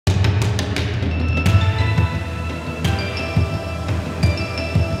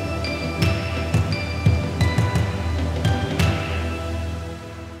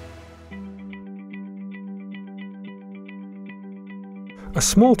A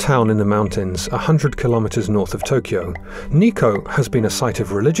small town in the mountains 100 kilometers north of Tokyo, Nikko has been a site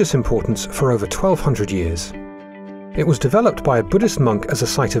of religious importance for over 1200 years. It was developed by a Buddhist monk as a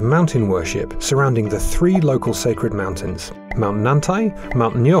site of mountain worship surrounding the three local sacred mountains, Mount Nantai,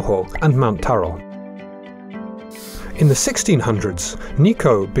 Mount Nyoho and Mount Taro. In the 1600s,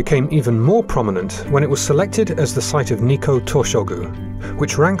 Nikko became even more prominent when it was selected as the site of Nikko Toshogu,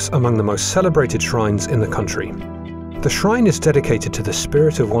 which ranks among the most celebrated shrines in the country. The shrine is dedicated to the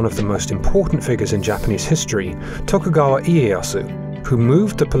spirit of one of the most important figures in Japanese history, Tokugawa Ieyasu, who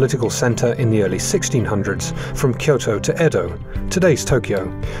moved the political center in the early 1600s from Kyoto to Edo, today's Tokyo,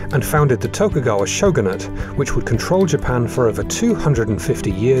 and founded the Tokugawa shogunate, which would control Japan for over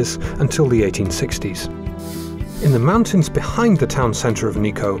 250 years until the 1860s. In the mountains behind the town center of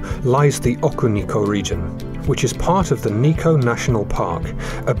Nikko lies the Oku-Nikko region, which is part of the Nikko National Park,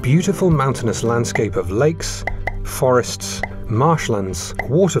 a beautiful mountainous landscape of lakes, forests, marshlands,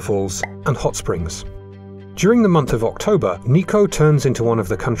 waterfalls, and hot springs. During the month of October, Nikko turns into one of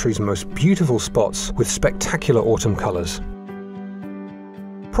the country's most beautiful spots with spectacular autumn colors.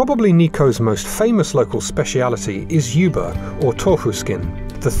 Probably Nikko's most famous local speciality is yuba, or tofu skin,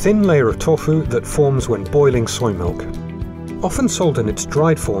 the thin layer of tofu that forms when boiling soy milk. Often sold in its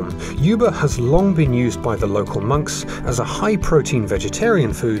dried form, yuba has long been used by the local monks as a high-protein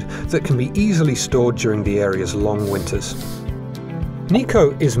vegetarian food that can be easily stored during the area's long winters.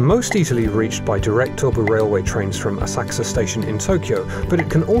 Nikko is most easily reached by direct Tobu railway trains from Asakusa Station in Tokyo, but it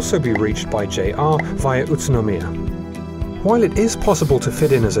can also be reached by JR via Utsunomiya. While it is possible to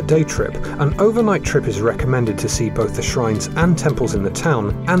fit in as a day trip, an overnight trip is recommended to see both the shrines and temples in the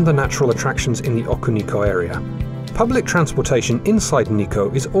town and the natural attractions in the Oku-Nikko area. Public transportation inside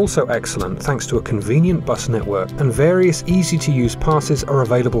Nikko is also excellent thanks to a convenient bus network, and various easy-to-use passes are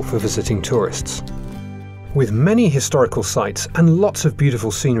available for visiting tourists. With many historical sites and lots of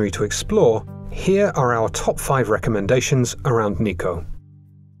beautiful scenery to explore, here are our top 5 recommendations around Nikko.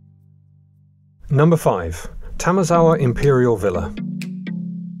 Number 5. Tamazawa Imperial Villa.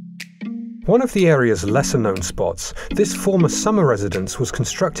 One of the area's lesser-known spots, this former summer residence was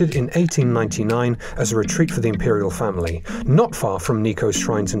constructed in 1899 as a retreat for the imperial family, not far from Nikko's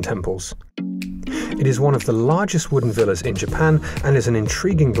shrines and temples. It is one of the largest wooden villas in Japan and is an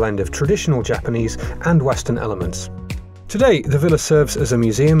intriguing blend of traditional Japanese and Western elements. Today, the villa serves as a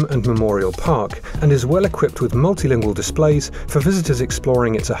museum and memorial park and is well equipped with multilingual displays for visitors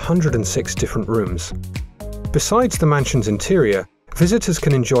exploring its 106 different rooms. Besides the mansion's interior, visitors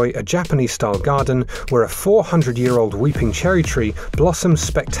can enjoy a Japanese-style garden where a 400-year-old weeping cherry tree blossoms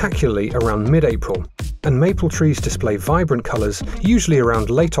spectacularly around mid-April, and maple trees display vibrant colours usually around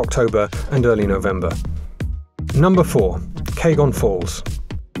late October and early November. Number 4. Keigon Falls.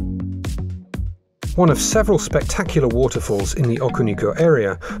 One of several spectacular waterfalls in the Oku-Nikko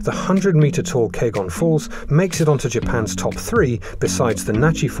area, the 100-metre-tall Keigon Falls makes it onto Japan's top 3 besides the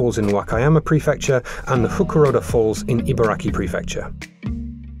Nachi Falls in Wakayama Prefecture and the Fukuroda Falls in Ibaraki Prefecture.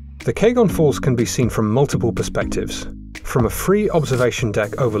 The Keigon Falls can be seen from multiple perspectives, from a free observation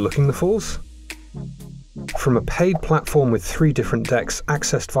deck overlooking the falls, from a paid platform with 3 different decks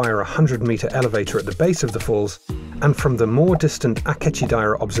accessed via a 100-metre elevator at the base of the falls, and from the more distant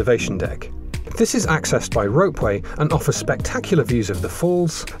Akechidaira observation deck. This is accessed by ropeway and offers spectacular views of the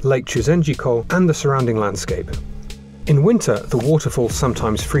falls, Lake Chuzenjiko, and the surrounding landscape. In winter, the waterfall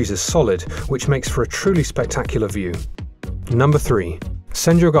sometimes freezes solid, which makes for a truly spectacular view. Number 3.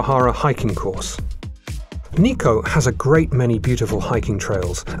 Senjogahara Hiking Course. Nikko has a great many beautiful hiking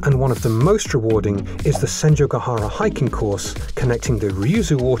trails, and one of the most rewarding is the Senjogahara hiking course connecting the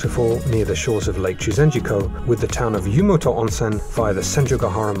Ryuzu waterfall near the shores of Lake Chuzenjiko with the town of Yumoto Onsen via the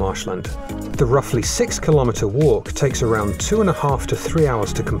Senjogahara marshland. The roughly 6-kilometer walk takes around 2.5 to 3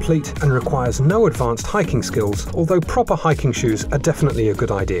 hours to complete and requires no advanced hiking skills, although proper hiking shoes are definitely a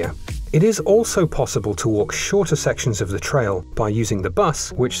good idea. It is also possible to walk shorter sections of the trail by using the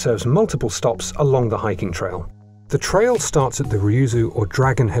bus, which serves multiple stops along the hiking trail. The trail starts at the Ryuzu or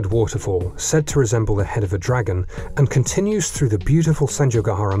Dragon Head waterfall, said to resemble the head of a dragon, and continues through the beautiful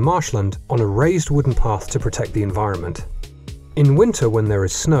Senjogahara marshland on a raised wooden path to protect the environment. In winter, when there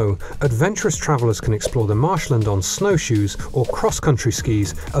is snow, adventurous travelers can explore the marshland on snowshoes or cross-country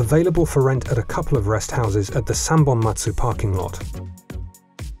skis available for rent at a couple of rest houses at the Sanbonmatsu parking lot.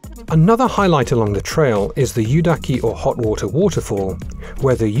 Another highlight along the trail is the Yudaki or hot water waterfall,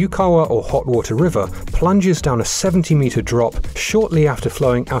 where the Yukawa or hot water river plunges down a 70-meter drop shortly after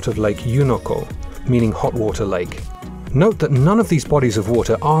flowing out of Lake Yunoko, meaning hot water lake. Note that none of these bodies of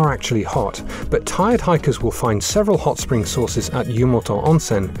water are actually hot, but tired hikers will find several hot spring sources at Yumoto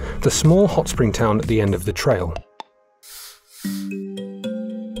Onsen, the small hot spring town at the end of the trail.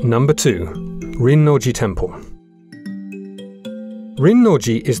 Number 2. Rinnoji Temple.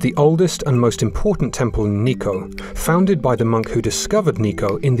 Rinnoji is the oldest and most important temple in Nikko, founded by the monk who discovered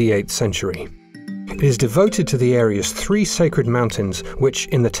Nikko in the 8th century. It is devoted to the area's 3 sacred mountains, which,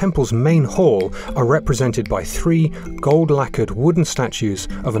 in the temple's main hall, are represented by 3 gold-lacquered wooden statues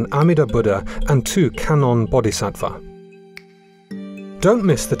of an Amida Buddha and 2 Kannon Bodhisattva. Don't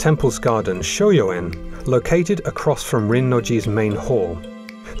miss the temple's garden Shoyoen, located across from Rinnoji's main hall.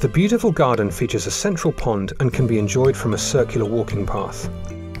 The beautiful garden features a central pond and can be enjoyed from a circular walking path.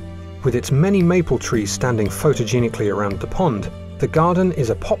 With its many maple trees standing photogenically around the pond, the garden is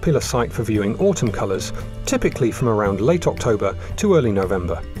a popular site for viewing autumn colours, typically from around late October to early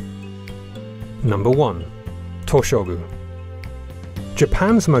November. Number 1. Toshogu.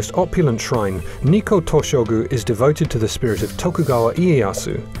 Japan's most opulent shrine, Nikko Toshogu, is devoted to the spirit of Tokugawa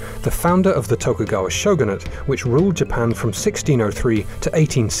Ieyasu, the founder of the Tokugawa shogunate, which ruled Japan from 1603 to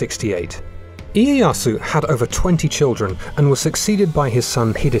 1868. Ieyasu had over 20 children and was succeeded by his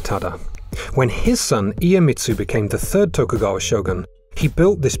son Hidetada. When his son Iemitsu became the 3rd Tokugawa shogun, he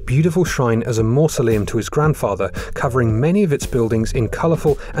built this beautiful shrine as a mausoleum to his grandfather, covering many of its buildings in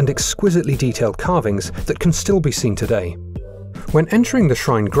colourful and exquisitely detailed carvings that can still be seen today. When entering the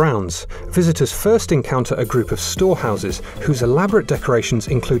shrine grounds, visitors first encounter a group of storehouses whose elaborate decorations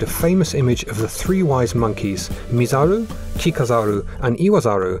include a famous image of the 3 wise monkeys, Mizaru, Kikazaru and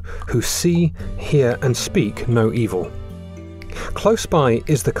Iwazaru, who see, hear and speak no evil. Close by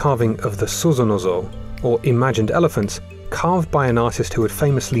is the carving of the Suzunozo, or imagined elephants, carved by an artist who had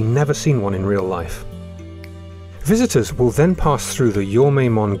famously never seen one in real life. Visitors will then pass through the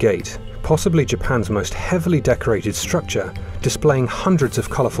Yomeimon Gate, possibly Japan's most heavily decorated structure, displaying hundreds of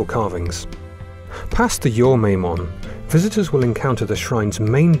colourful carvings. Past the Yomeimon, visitors will encounter the shrine's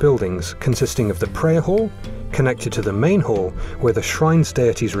main buildings consisting of the prayer hall, connected to the main hall where the shrine's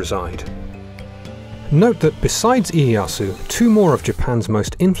deities reside. Note that besides Ieyasu, 2 more of Japan's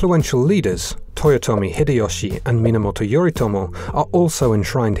most influential leaders, Toyotomi Hideyoshi and Minamoto Yoritomo, are also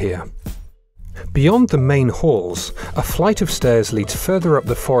enshrined here. Beyond the main halls, a flight of stairs leads further up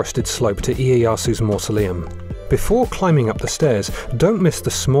the forested slope to Ieyasu's mausoleum. Before climbing up the stairs, don't miss the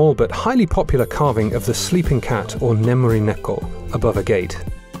small but highly popular carving of the sleeping cat or Nemuri Neko above a gate.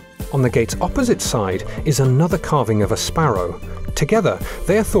 On the gate's opposite side is another carving of a sparrow. Together,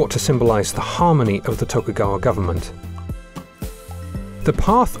 they are thought to symbolize the harmony of the Tokugawa government. The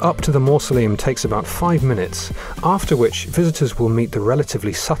path up to the mausoleum takes about 5 minutes, after which visitors will meet the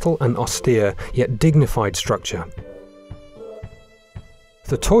relatively subtle and austere yet dignified structure.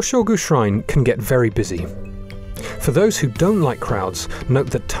 The Toshogu shrine can get very busy. For those who don't like crowds, note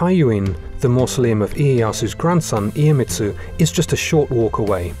that Taiyuin, the mausoleum of Ieyasu's grandson Iemitsu, is just a short walk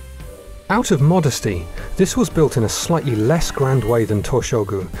away. Out of modesty, this was built in a slightly less grand way than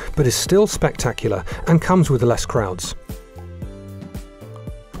Toshogu, but is still spectacular and comes with less crowds.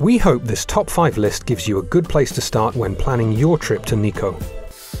 We hope this top 5 list gives you a good place to start when planning your trip to Nikko.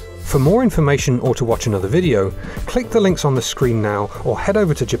 For more information or to watch another video, click the links on the screen now or head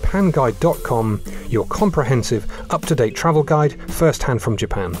over to japan-guide.com, your comprehensive, up-to-date travel guide first-hand from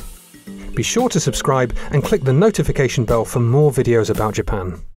Japan. Be sure to subscribe and click the notification bell for more videos about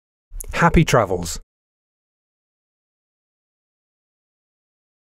Japan. Happy travels!